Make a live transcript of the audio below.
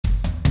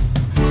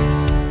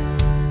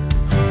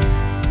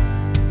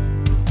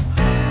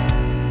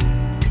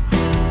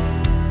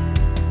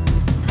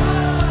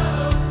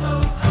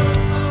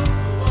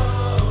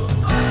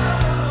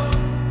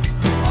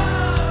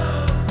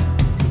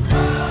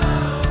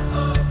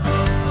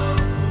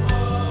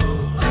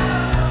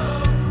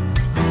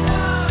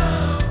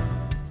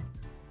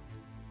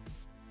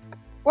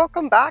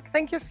Welcome back.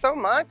 Thank you so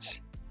much.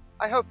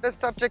 I hope this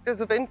subject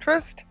is of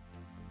interest.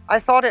 I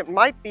thought it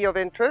might be of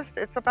interest.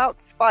 It's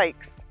about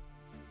spikes.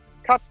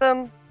 Cut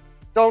them,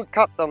 don't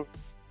cut them.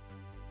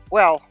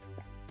 Well,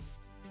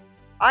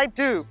 I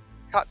do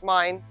cut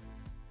mine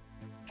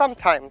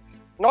sometimes,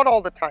 not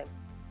all the time.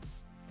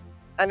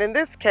 And in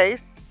this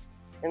case,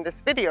 in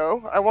this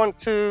video, I want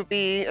to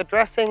be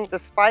addressing the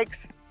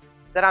spikes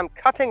that I'm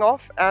cutting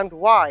off and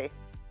why.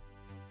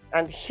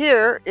 And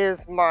here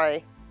is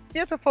my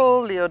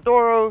beautiful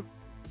Leodoro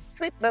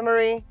Sweet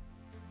Memory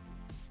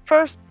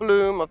first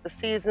bloom of the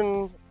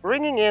season,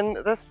 bringing in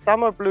the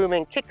summer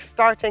blooming,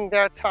 kick-starting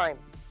their time.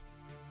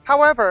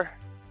 However,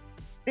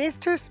 these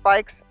two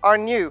spikes are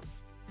new.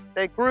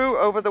 They grew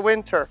over the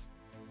winter,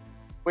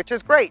 which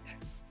is great.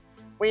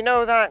 We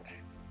know that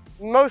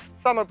most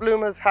summer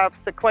bloomers have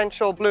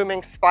sequential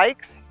blooming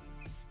spikes,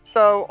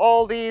 so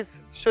all these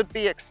should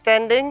be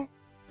extending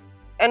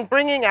and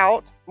bringing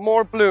out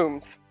more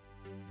blooms.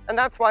 And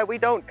that's why we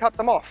don't cut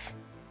them off.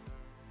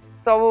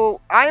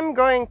 So I'm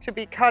going to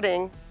be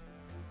cutting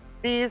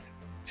these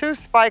two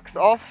spikes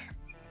off,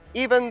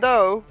 even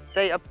though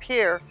they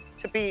appear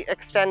to be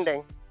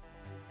extending.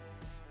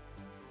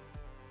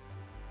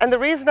 And the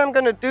reason I'm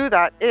going to do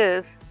that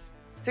is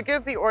to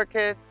give the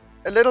orchid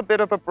a little bit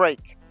of a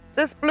break.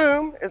 This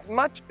bloom is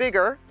much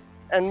bigger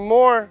and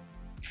more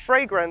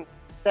fragrant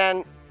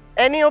than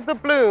any of the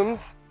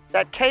blooms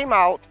that came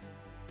out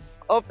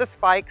of the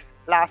spikes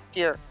last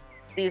year,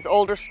 these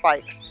older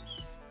spikes.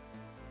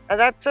 And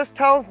that just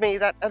tells me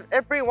that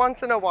every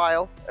once in a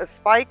while, a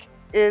spike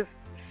is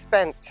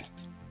spent.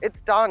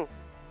 It's done.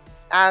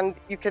 And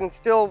you can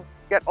still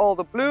get all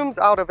the blooms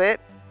out of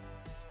it,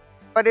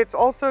 but it's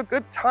also a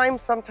good time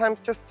sometimes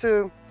just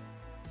to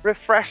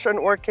refresh an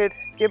orchid,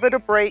 give it a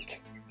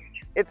break.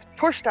 It's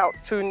pushed out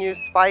two new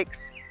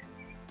spikes.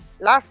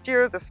 Last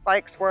year, the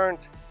spikes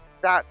weren't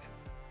that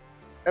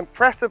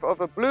impressive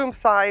of a bloom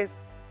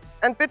size,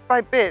 and bit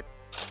by bit,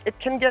 it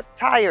can get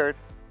tired.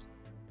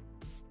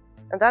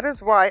 And that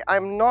is why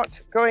I'm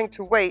not going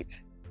to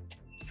wait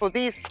for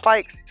these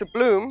spikes to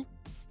bloom,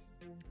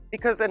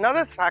 because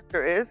another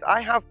factor is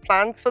I have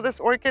plans for this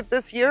orchid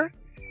this year.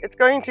 It's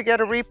going to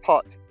get a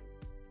repot.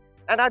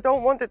 And I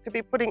don't want it to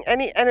be putting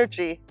any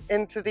energy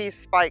into these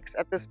spikes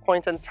at this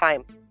point in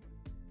time.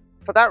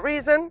 For that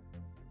reason,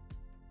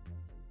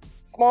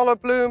 smaller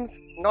blooms,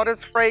 not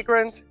as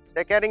fragrant,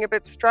 they're getting a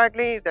bit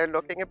straggly, they're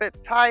looking a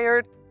bit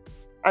tired.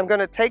 I'm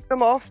going to take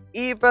them off,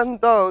 even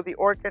though the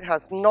orchid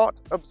has not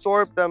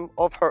absorbed them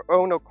of her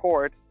own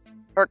accord.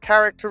 Her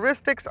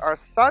characteristics are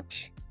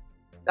such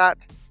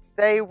that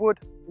they would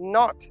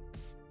not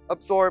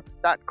absorb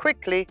that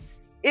quickly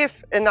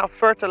if enough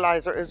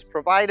fertilizer is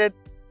provided,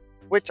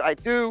 which I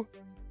do,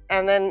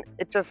 and then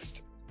it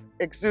just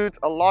exudes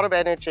a lot of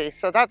energy.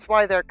 So that's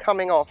why they're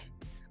coming off.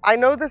 I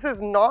know this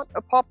is not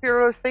a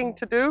popular thing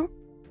to do,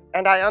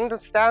 and I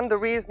understand the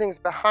reasonings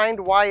behind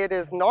why it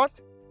is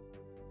not.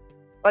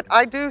 But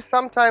I do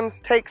sometimes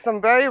take some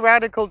very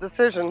radical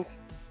decisions,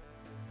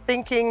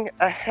 thinking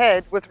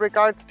ahead with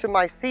regards to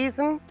my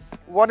season.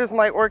 What is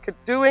my orchid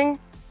doing?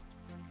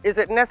 Is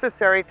it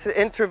necessary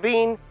to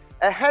intervene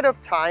ahead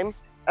of time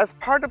as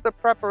part of the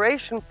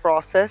preparation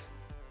process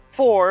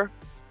for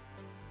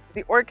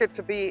the orchid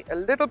to be a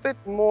little bit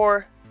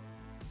more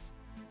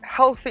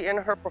healthy in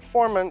her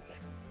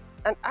performance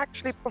and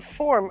actually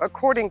perform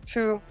according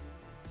to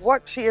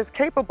what she is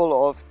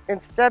capable of,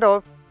 instead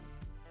of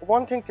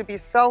wanting to be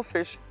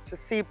selfish to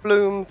see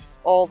blooms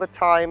all the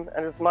time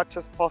and as much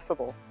as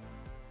possible.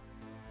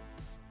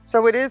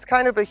 So it is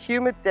kind of a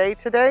humid day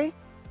today.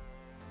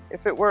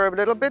 If it were a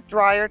little bit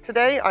drier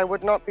today, I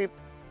would not be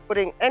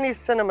putting any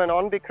cinnamon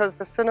on, because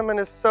the cinnamon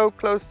is so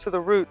close to the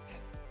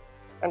roots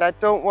and I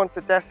don't want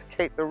to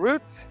desiccate the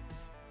roots.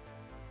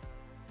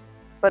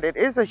 But it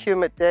is a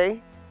humid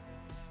day,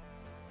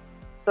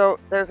 so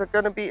there's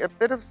going to be a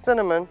bit of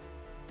cinnamon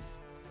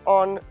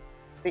on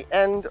the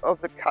end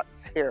of the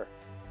cuts here,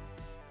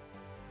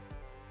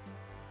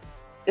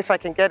 if I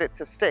can get it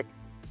to stick.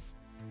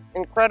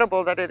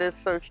 Incredible that it is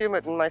so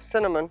humid and my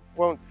cinnamon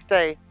won't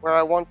stay where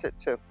I want it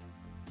to.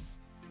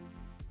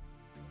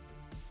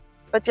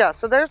 But yeah,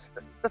 so there's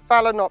the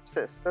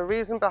Phalaenopsis, the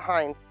reason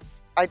behind.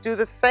 I do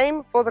the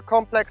same for the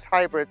complex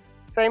hybrids,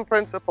 same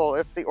principle.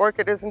 If the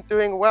orchid isn't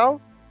doing well,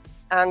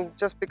 and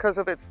just because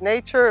of its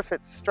nature, if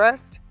it's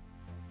stressed,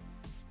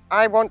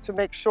 I want to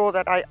make sure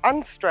that I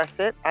unstress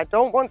it. I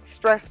don't want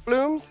stress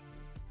blooms.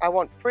 I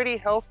want pretty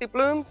healthy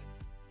blooms.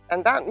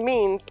 And that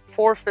means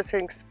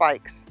forfeiting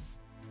spikes.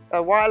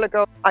 A while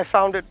ago, I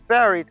found it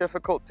very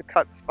difficult to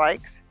cut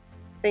spikes,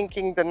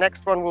 thinking the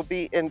next one will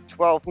be in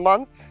 12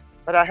 months.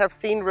 But I have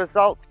seen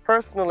results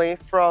personally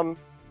from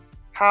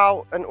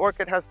how an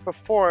orchid has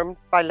performed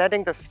by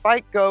letting the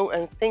spike go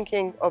and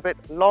thinking of it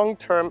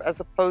long-term as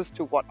opposed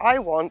to what I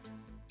want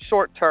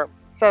short-term.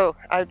 So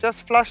I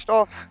just flushed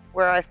off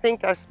where I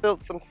think I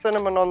spilled some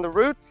cinnamon on the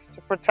roots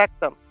to protect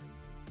them.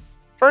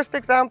 First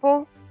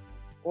example,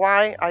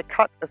 why I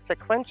cut a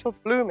sequential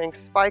blooming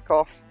spike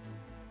off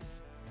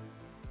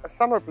a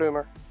summer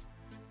bloomer.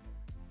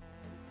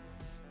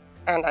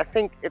 And I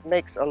think it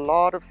makes a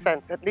lot of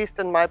sense, at least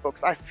in my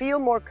books. I feel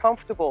more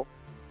comfortable.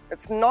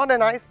 It's not a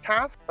nice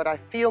task, but I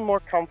feel more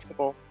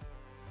comfortable.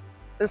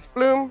 This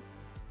bloom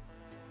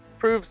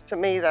proves to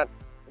me that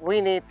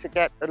we need to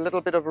get a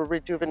little bit of a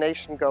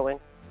rejuvenation going.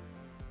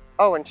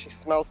 Oh, and she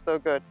smells so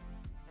good.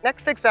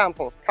 Next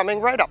example, coming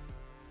right up.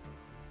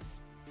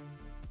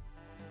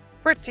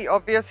 Pretty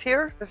obvious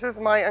here. This is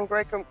my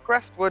Angraecum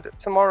crestwood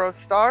tomorrow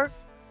star.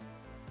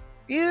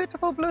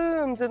 Beautiful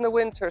blooms in the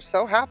winter,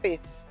 so happy.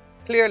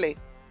 Clearly,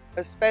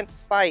 a spent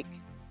spike.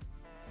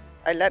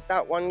 I let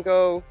that one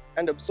go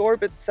and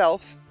absorb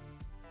itself.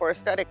 For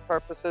aesthetic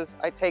purposes,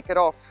 I take it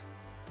off,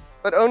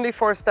 but only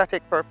for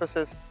aesthetic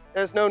purposes.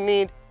 There's no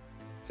need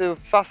to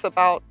fuss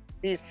about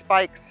these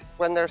spikes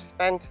when they're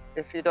spent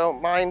if you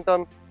don't mind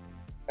them.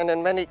 And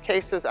in many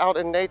cases out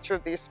in nature,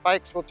 these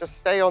spikes will just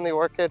stay on the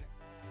orchid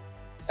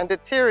and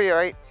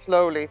deteriorate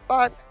slowly.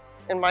 But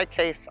in my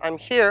case, I'm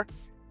here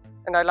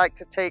and I like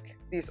to take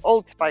these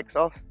old spikes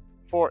off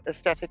for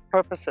aesthetic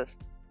purposes.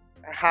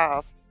 I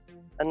have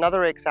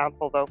another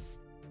example though.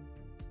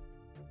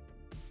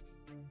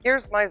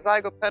 Here's my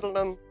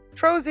Zygopetalum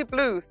Trosy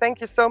Blue.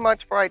 Thank you so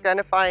much for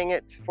identifying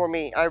it for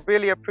me. I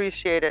really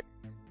appreciate it.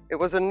 It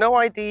was a no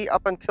ID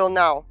up until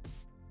now.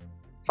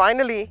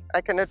 Finally,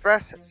 I can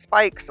address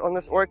spikes on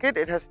this orchid.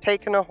 It has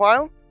taken a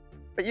while,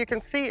 but you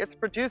can see it's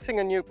producing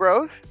a new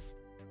growth.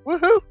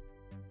 Woohoo!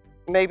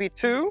 Maybe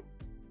two.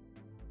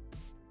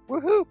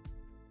 Woohoo!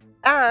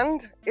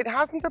 And it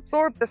hasn't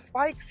absorbed the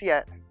spikes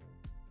yet.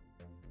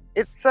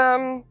 It's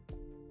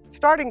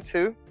starting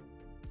to.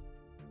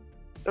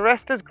 The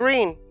rest is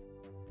green.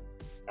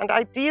 And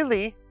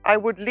ideally, I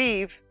would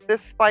leave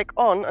this spike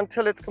on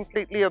until it's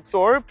completely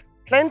absorbed.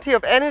 Plenty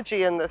of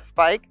energy in this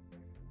spike,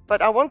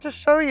 but I want to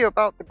show you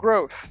about the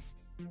growth.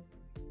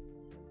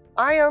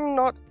 I am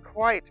not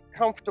quite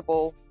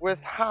comfortable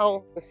with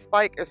how the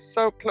spike is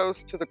so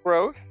close to the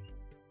growth.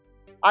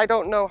 I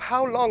don't know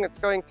how long it's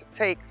going to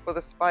take for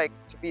the spike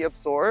to be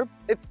absorbed.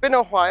 It's been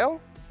a while,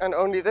 and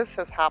only this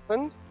has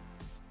happened.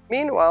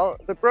 Meanwhile,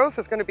 the growth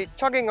is going to be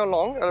chugging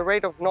along at a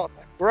rate of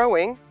knots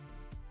growing,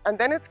 and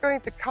then it's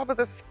going to cover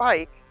the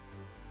spike,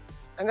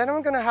 and then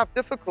I'm going to have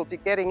difficulty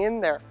getting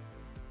in there.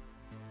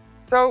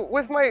 So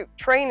with my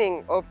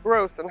training of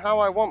growth and how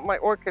I want my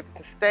orchids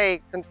to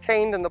stay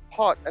contained in the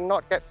pot and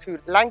not get too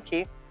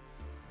lanky,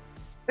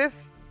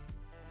 this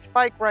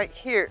spike right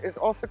here is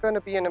also going to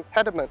be an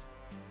impediment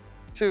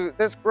to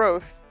this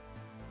growth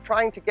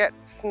trying to get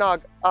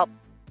snug up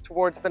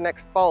towards the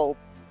next bulb.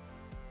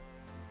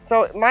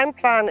 So my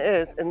plan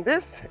is, in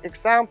this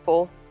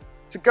example,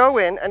 to go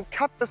in and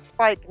cut the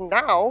spike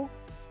now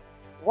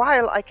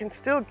while I can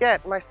still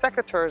get my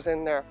secateurs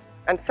in there.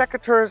 And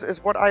secateurs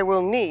is what I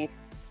will need.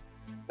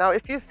 Now,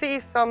 if you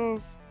see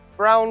some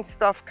brown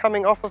stuff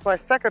coming off of my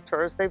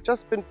secateurs, they've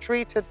just been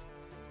treated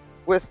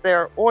with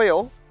their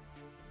oil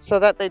so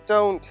that they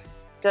don't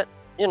get,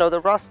 you know, the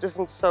rust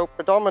isn't so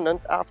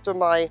predominant. After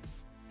my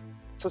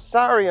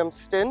fusarium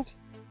stint,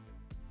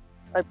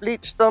 I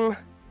bleached them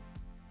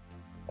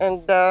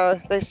and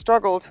they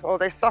struggled, or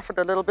they suffered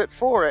a little bit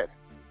for it.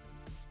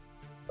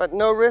 But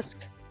no risk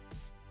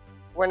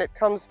when it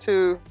comes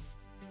to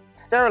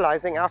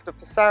sterilizing after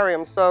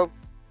fusarium. So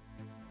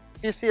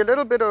if you see a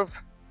little bit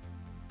of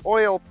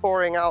oil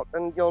pouring out,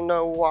 then you'll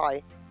know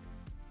why.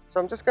 So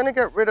I'm just going to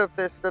get rid of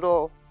this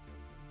little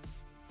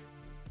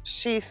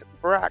sheath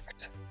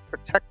bract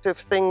protective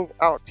thing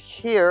out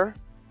here.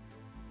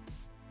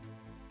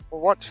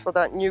 Watch for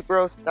that new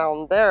growth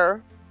down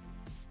there.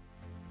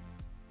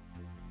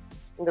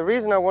 And the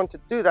reason I want to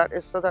do that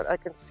is so that I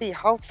can see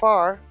how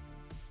far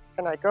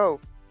can I go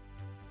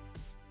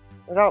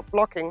without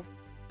blocking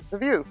the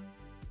view.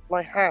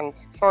 My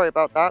hands, sorry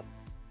about that.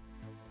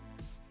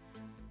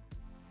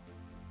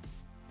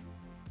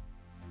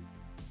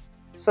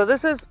 So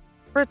this is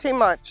pretty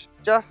much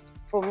just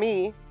for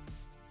me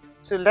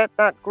to let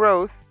that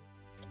growth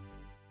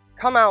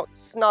come out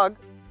snug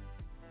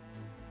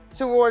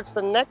towards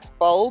the next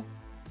bulb.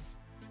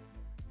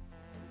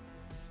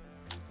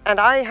 And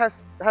I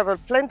have a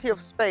plenty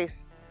of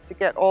space to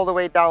get all the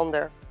way down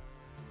there.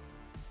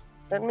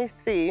 Let me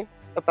see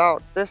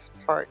about this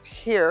part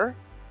here.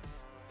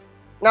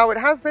 Now it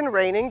has been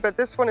raining, but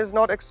this one is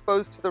not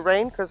exposed to the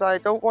rain because I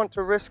don't want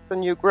to risk the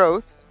new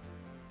growths.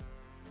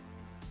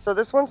 So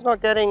this one's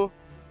not getting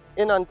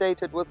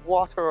inundated with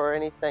water or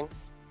anything.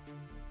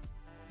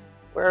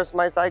 Whereas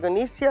my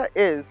Zygonesia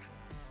is.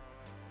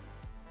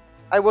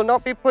 I will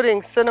not be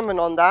putting cinnamon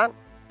on that.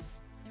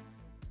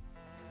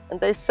 And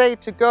they say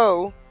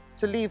to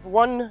leave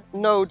one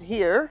node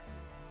here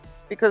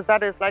because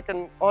that is like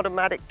an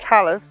automatic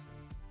callus,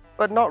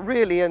 but not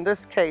really in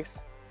this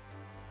case.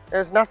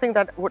 There's nothing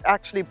that would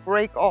actually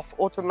break off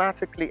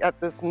automatically at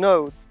this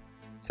node.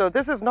 So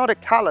this is not a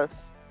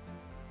callus.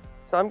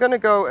 So I'm going to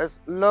go as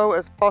low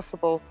as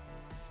possible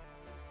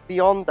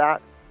beyond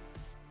that.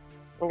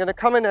 I'm going to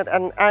come in at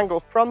an angle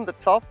from the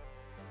top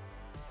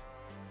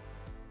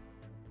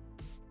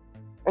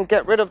and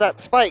get rid of that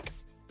spike.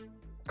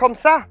 Comme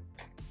ça.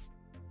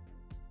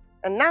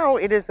 And now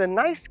it is a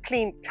nice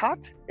clean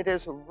cut. It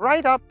is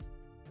right up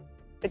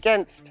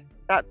against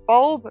that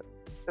bulb,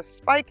 the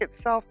spike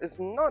itself is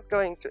not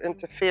going to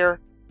interfere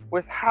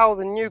with how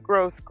the new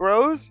growth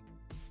grows,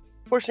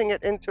 pushing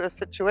it into a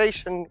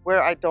situation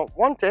where I don't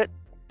want it.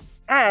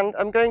 And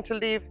I'm going to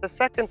leave the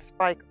second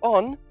spike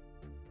on,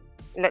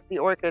 let the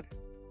orchid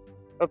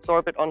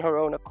absorb it on her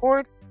own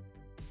accord.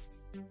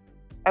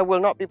 I will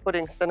not be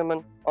putting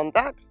cinnamon on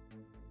that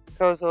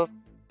because of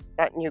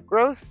that new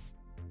growth,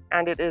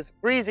 and it is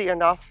breezy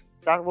enough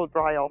that will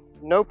dry off,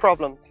 no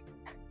problems.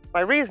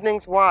 My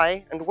reasonings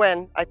why and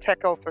when I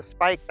take off a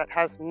spike that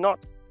has not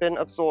been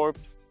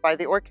absorbed by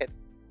the orchid.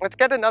 Let's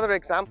get another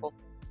example.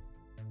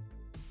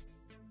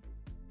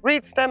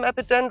 Reed stem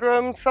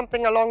epidendrum,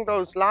 something along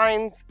those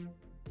lines.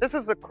 This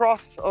is a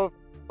cross of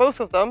both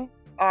of them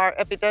are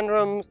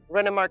Epidendrum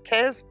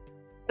renemarquez.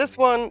 This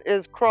one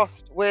is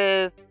crossed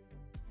with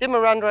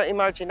Dimerandra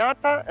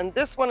emarginata, and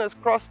this one is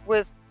crossed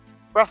with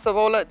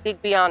Brassavola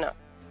digbyana.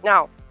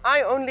 Now,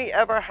 I only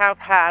ever have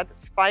had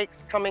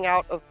spikes coming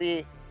out of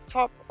the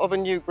top of a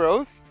new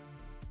growth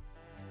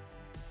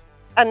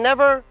and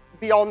never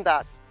beyond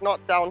that.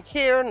 Not down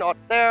here, not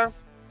there,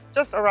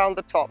 just around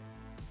the top.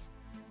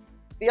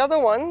 The other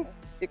ones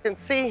you can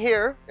see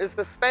here is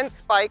the spent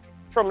spike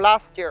from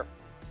last year.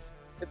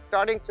 It's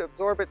starting to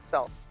absorb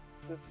itself.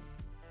 This is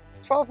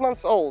 12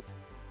 months old.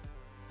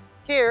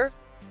 Here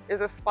is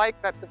a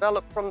spike that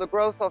developed from the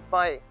growth of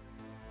my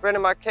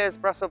Renemarquez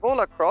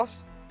Brassavola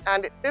cross,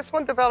 and this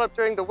one developed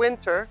during the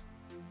winter.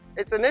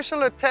 Its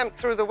initial attempt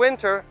through the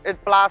winter,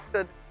 it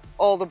blasted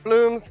all the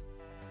blooms.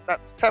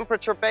 That's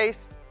temperature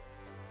based.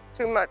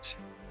 Too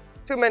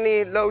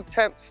many low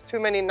temps, too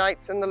many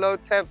nights in the low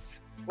temps,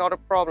 not a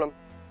problem.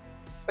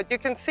 But you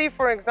can see,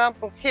 for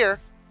example, here,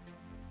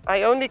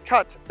 I only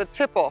cut the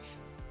tip off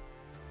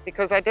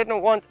because I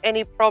didn't want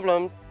any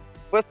problems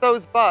with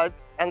those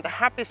buds and the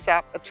happy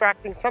sap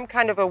attracting some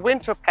kind of a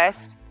winter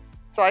pest.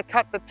 So I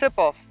cut the tip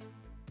off.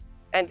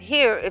 And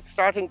here it's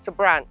starting to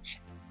branch.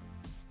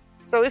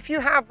 So if you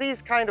have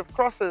these kind of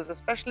crosses,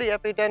 especially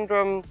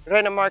Epidendrum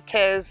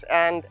renemarquez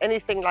and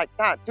anything like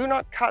that, do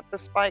not cut the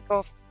spike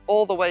off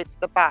all the way to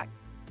the back.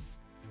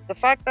 The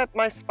fact that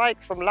my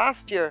spike from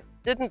last year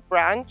didn't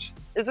branch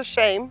is a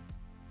shame,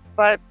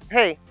 but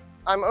hey,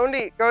 I'm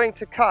only going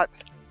to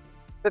cut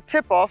the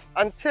tip off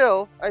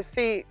until I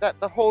see that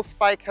the whole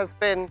spike has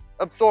been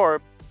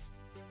absorbed.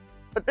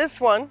 But this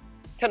one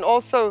can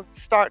also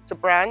start to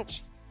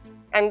branch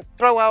and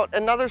throw out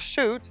another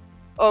shoot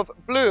of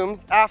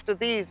blooms after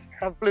these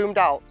have bloomed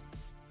out.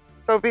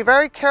 So be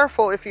very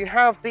careful if you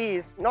have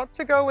these not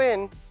to go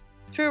in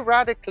too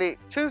radically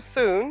too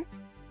soon.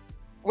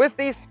 With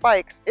these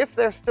spikes, if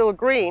they're still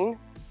green,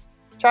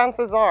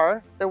 chances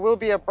are there will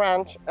be a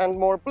branch and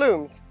more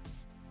blooms.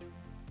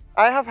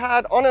 I have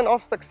had on and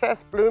off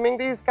success blooming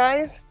these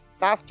guys.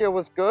 Last year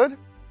was good.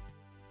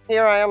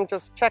 Here I am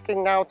just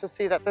checking now to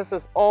see that this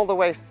is all the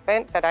way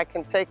spent, that I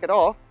can take it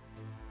off.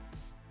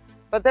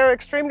 But they're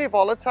extremely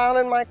volatile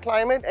in my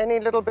climate. Any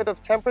little bit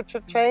of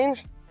temperature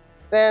change,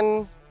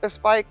 then the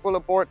spike will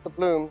abort the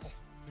blooms.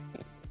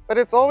 But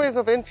it's always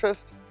of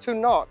interest to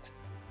not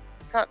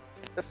cut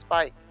the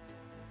spike.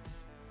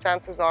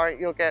 Chances are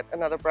you'll get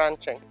another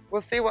branching.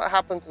 We'll see what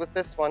happens with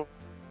this one.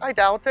 I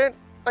doubt it,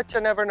 but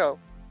you never know.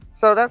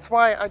 So that's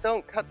why I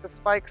don't cut the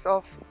spikes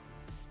off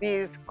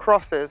these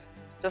crosses,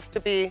 just to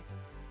be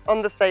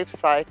on the safe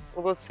side.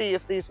 We'll see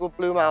if these will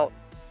bloom out.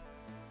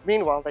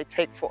 Meanwhile, they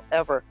take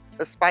forever.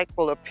 The spike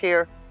will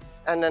appear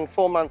and then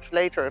 4 months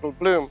later it'll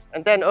bloom,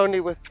 and then only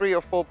with 3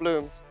 or 4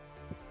 blooms.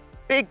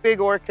 Big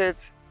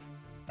orchids.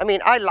 I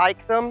mean, I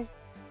like them,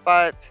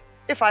 but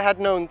if I had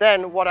known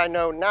then what I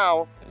know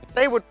now,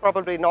 they would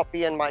probably not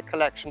be in my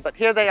collection. But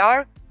here they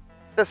are.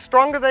 The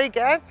stronger they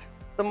get,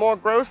 the more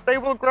gross they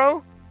will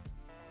grow,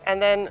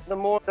 and then the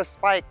more the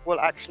spike will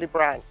actually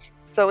branch.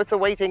 So it's a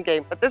waiting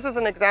game. But this is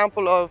an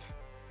example of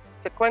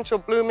sequential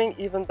blooming,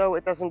 even though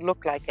it doesn't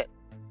look like it.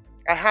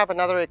 I have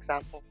another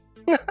example.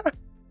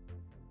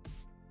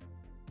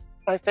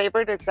 My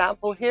favorite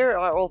example here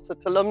are also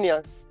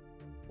Tolumnias.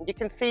 You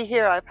can see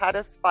here I've had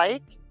a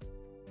spike,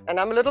 and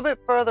I'm a little bit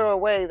further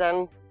away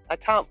than I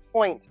can't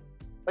point,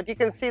 but you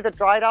can see the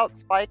dried out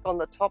spike on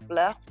the top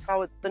left,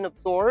 how it's been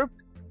absorbed,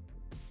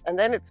 and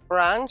then it's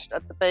branched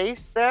at the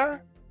base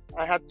there.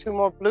 I had 2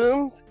 more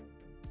blooms,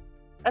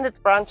 and it's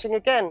branching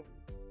again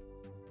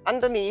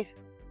underneath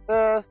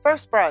the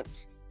first branch.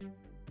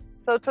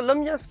 So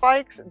Tolumnia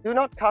spikes do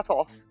not cut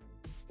off,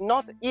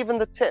 not even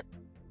the tip,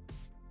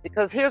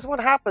 because here's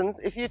what happens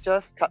if you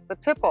just cut the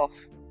tip off.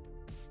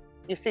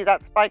 You see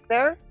that spike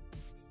there?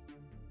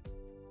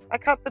 I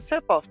cut the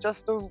tip off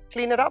just to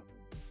clean it up,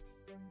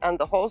 and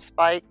the whole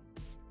spike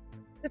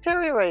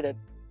deteriorated.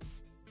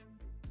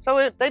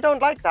 So they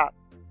don't like that.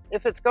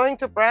 If it's going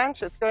to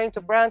branch, it's going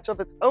to branch of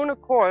its own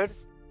accord.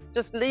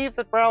 Just leave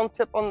the brown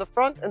tip on the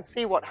front and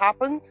see what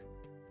happens.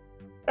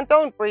 And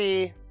don't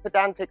be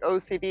pedantic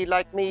OCD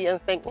like me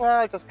and think,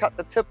 well, I'll just cut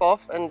the tip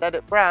off and let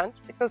it branch,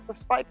 because the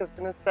spike is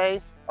going to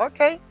say,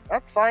 okay,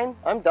 that's fine,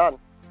 I'm done.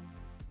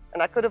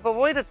 And I could have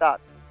avoided that.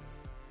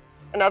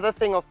 Another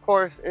thing, of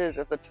course, is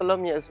if the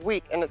Tolumnia is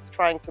weak and it's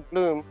trying to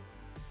bloom,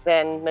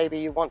 then maybe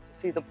you want to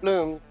see the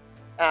blooms.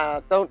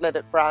 Don't let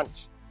it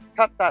branch.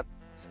 Cut that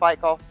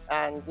spike off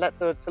and let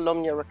the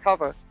Tolumnia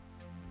recover.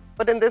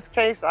 But in this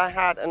case, I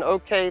had an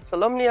okay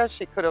Tolumnia.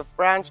 She could have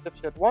branched if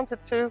she had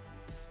wanted to,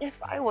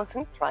 if I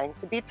wasn't trying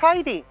to be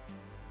tidy.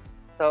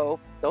 So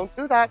don't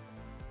do that.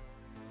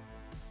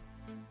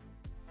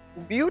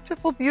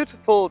 Beautiful,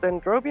 beautiful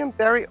Dendrobium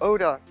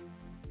Berryoda.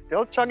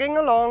 Still chugging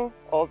along,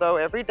 although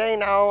every day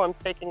now I'm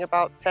taking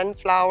about 10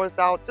 flowers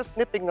out, just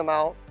nipping them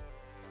out.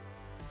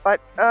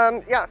 But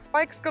yeah,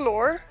 spikes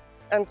galore,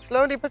 and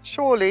slowly but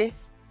surely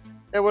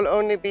there will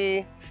only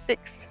be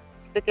sticks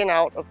sticking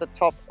out of the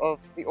top of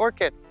the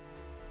orchid.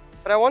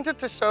 But I wanted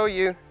to show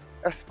you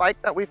a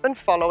spike that we've been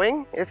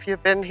following. If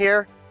you've been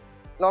here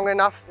long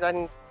enough,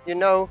 then you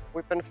know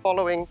we've been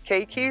following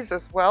keikis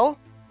as well.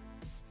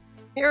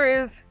 Here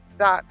is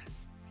that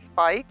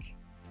spike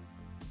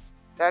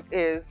that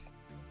is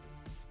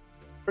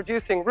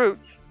producing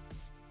roots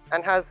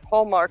and has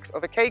hallmarks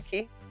of a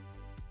keiki,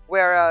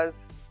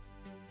 whereas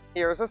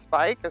here's a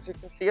spike, as you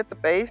can see at the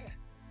base.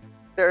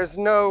 There's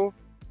no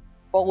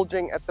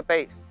bulging at the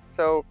base,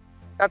 so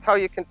that's how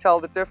you can tell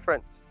the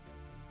difference.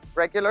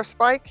 Regular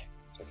spike,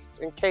 just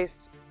in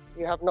case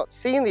you have not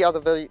seen the other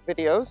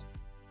videos,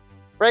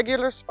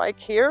 regular spike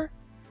here,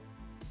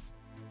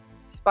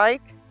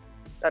 spike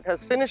that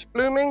has finished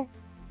blooming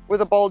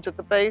with a bulge at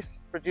the base,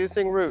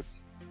 producing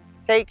roots.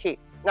 Keiki.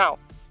 Now,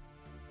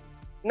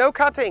 no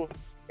cutting,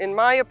 in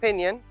my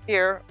opinion,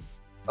 here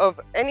of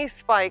any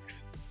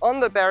spikes on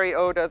the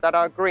Berryoda that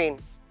are green.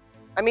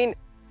 I mean,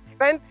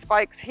 spent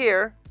spikes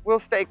here will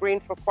stay green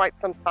for quite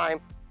some time,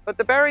 but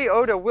the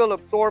Berryoda will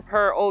absorb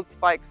her old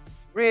spikes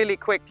really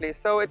quickly,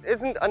 so it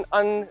isn't an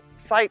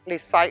unsightly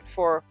sight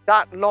for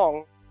that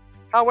long.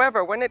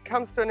 However, when it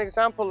comes to an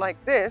example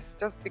like this,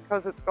 just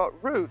because it's got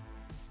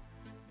roots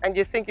and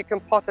you think you can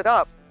pot it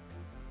up,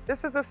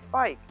 this is a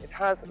spike. It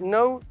has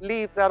no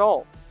leaves at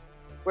all.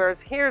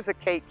 Whereas here's a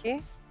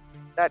keiki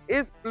that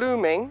is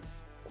blooming.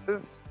 This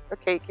is a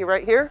keiki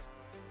right here,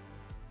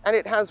 and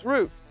it has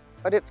roots,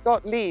 but it's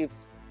got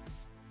leaves.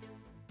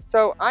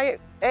 So I,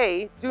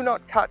 A, do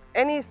not cut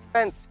any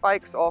spent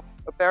spikes off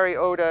a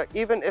Berryoda,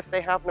 even if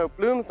they have no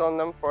blooms on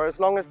them, for as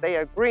long as they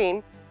are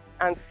green.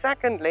 And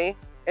secondly,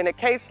 in a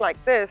case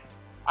like this,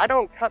 I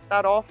don't cut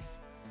that off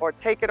or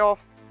take it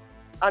off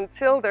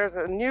until there's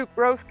a new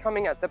growth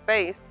coming at the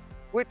base,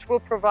 which will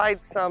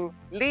provide some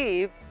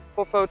leaves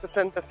for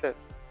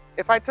photosynthesis.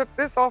 If I took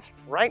this off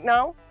right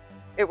now,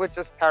 it would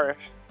just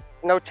perish.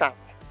 No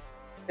chance.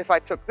 If I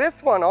took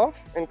this one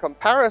off, in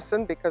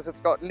comparison, because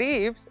it's got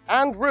leaves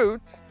and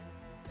roots,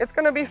 it's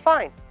going to be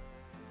fine.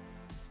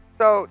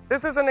 So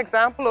this is an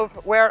example of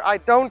where I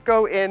don't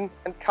go in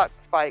and cut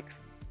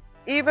spikes.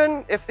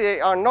 Even if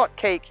they are not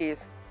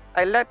keikis,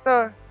 I let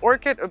the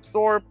orchid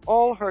absorb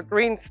all her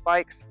green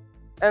spikes,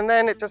 and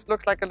then it just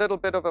looks like a little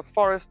bit of a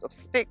forest of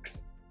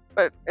sticks.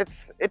 But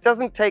it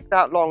doesn't take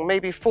that long,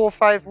 maybe 4 or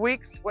 5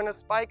 weeks when a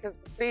spike is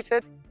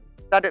depleted,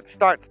 that it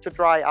starts to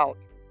dry out.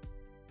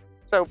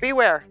 So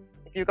beware.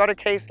 If you've got a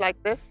case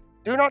like this,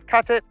 do not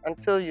cut it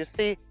until you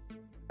see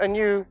a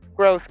new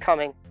growth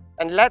coming,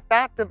 and let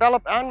that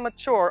develop and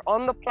mature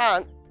on the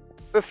plant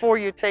before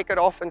you take it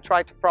off and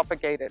try to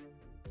propagate it.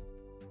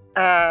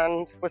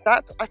 And with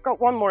that, I've got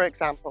one more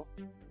example.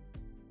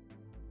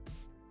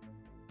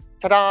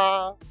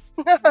 Ta-da!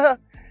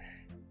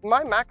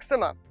 My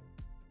Maxima.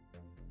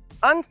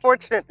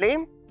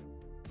 Unfortunately,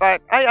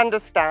 but I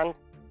understand,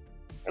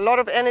 a lot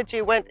of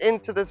energy went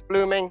into this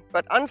blooming,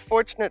 but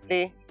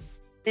unfortunately,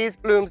 these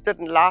blooms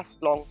didn't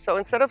last long. So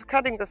instead of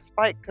cutting the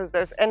spike because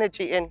there's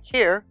energy in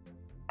here,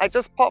 I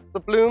just pop the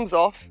blooms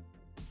off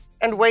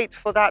and wait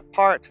for that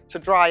part to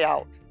dry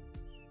out.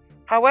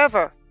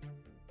 However,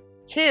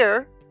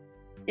 here,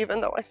 even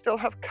though I still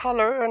have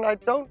color and I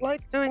don't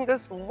like doing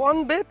this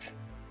one bit,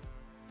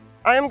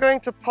 I am going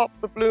to pop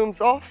the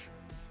blooms off,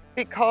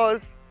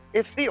 because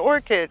if the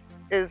orchid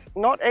is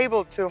not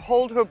able to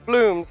hold her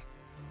blooms,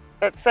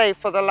 let's say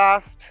for the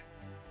last,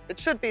 it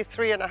should be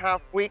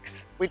 3.5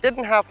 weeks, we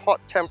didn't have hot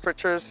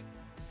temperatures,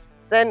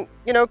 then,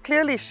 you know,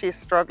 clearly she's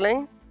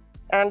struggling.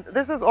 And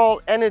this is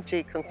all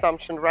energy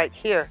consumption right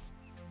here.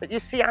 But you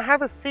see, I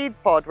have a seed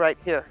pod right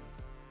here.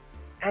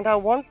 And I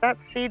want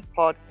that seed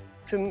pod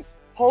to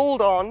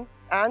hold on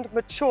and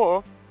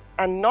mature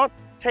and not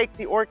take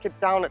the orchid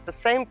down at the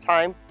same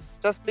time,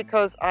 just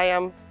because I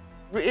am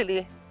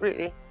really,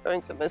 really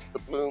going to miss the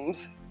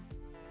blooms.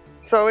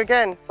 So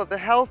again, for the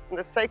health and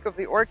the sake of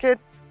the orchid,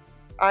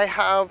 I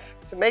have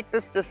to make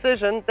this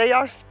decision. They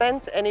are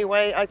spent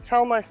anyway, I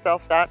tell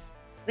myself that.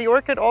 The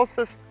orchid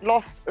also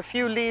lost a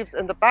few leaves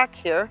in the back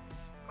here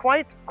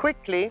quite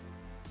quickly.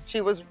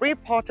 She was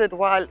repotted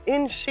while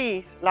in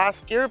sheath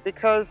last year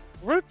because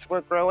roots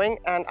were growing,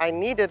 and I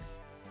needed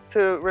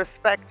to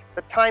respect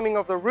the timing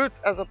of the roots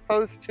as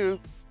opposed to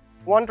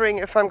wondering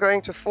if I'm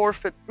going to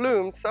forfeit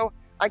blooms. So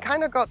I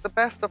kind of got the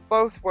best of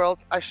both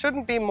worlds. I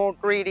shouldn't be more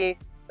greedy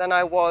than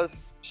I was.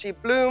 She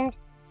bloomed.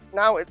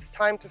 Now it's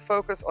time to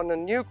focus on a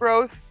new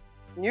growth,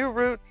 new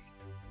roots,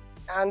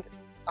 and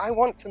I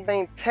want to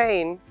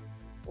maintain,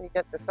 let me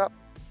get this up,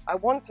 I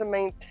want to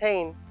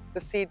maintain the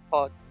seed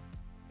pod.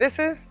 This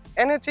is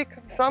energy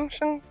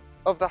consumption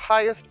of the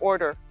highest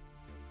order.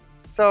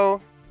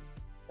 So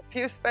a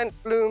few spent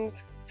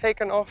blooms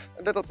taken off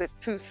a little bit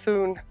too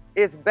soon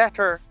is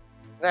better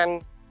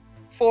than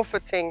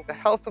forfeiting the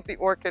health of the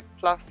orchid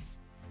plus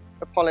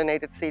the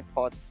pollinated seed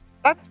pod.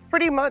 That's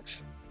pretty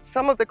much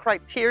some of the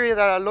criteria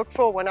that I look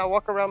for when I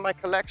walk around my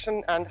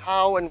collection, and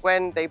how and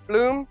when they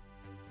bloom,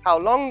 how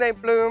long they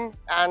bloom,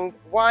 and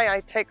why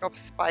I take off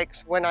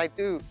spikes when I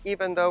do,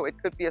 even though it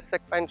could be a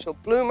sequential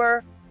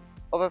bloomer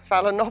of a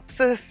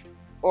phalaenopsis,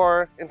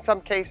 or in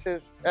some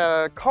cases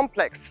a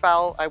complex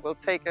phal. I will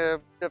take a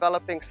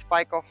developing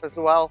spike off as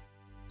well,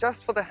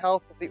 just for the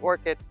health of the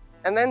orchid,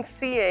 and then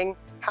seeing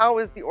how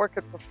is the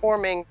orchid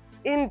performing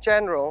in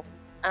general,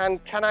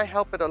 and can I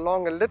help it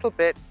along a little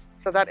bit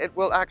so that it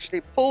will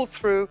actually pull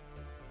through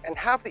and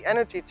have the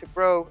energy to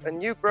grow a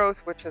new growth,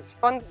 which is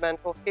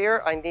fundamental.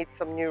 Here I need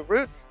some new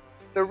roots.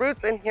 The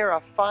roots in here are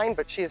fine,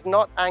 but she's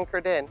not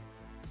anchored in,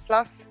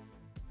 plus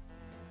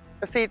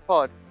a seed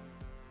pod.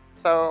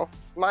 So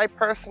my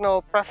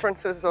personal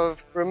preferences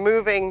of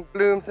removing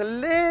blooms a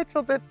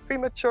little bit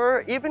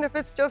premature, even if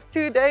it's just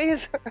 2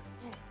 days,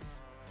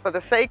 for the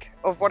sake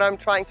of what I'm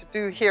trying to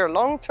do here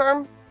long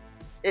term,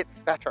 it's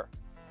better.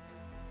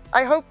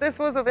 I hope this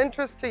was of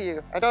interest to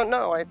you. I don't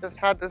know, I just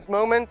had this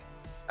moment.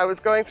 I was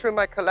going through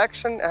my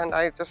collection and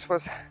I just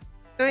was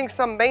doing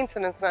some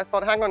maintenance, and I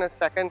thought, hang on a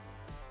second,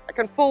 I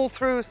can pull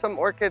through some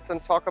orchids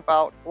and talk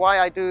about why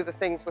I do the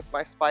things with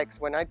my spikes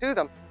when I do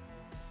them.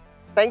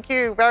 Thank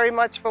you very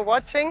much for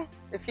watching.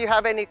 If you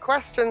have any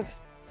questions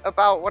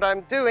about what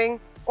I'm doing,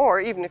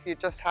 or even if you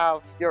just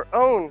have your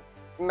own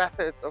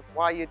methods of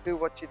why you do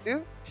what you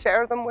do,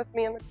 share them with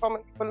me in the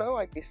comments below.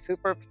 I'd be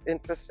super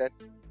interested.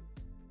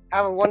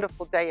 Have a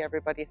wonderful day,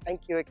 everybody.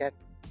 Thank you again.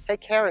 Take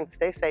care and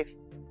stay safe.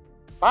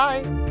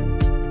 Bye.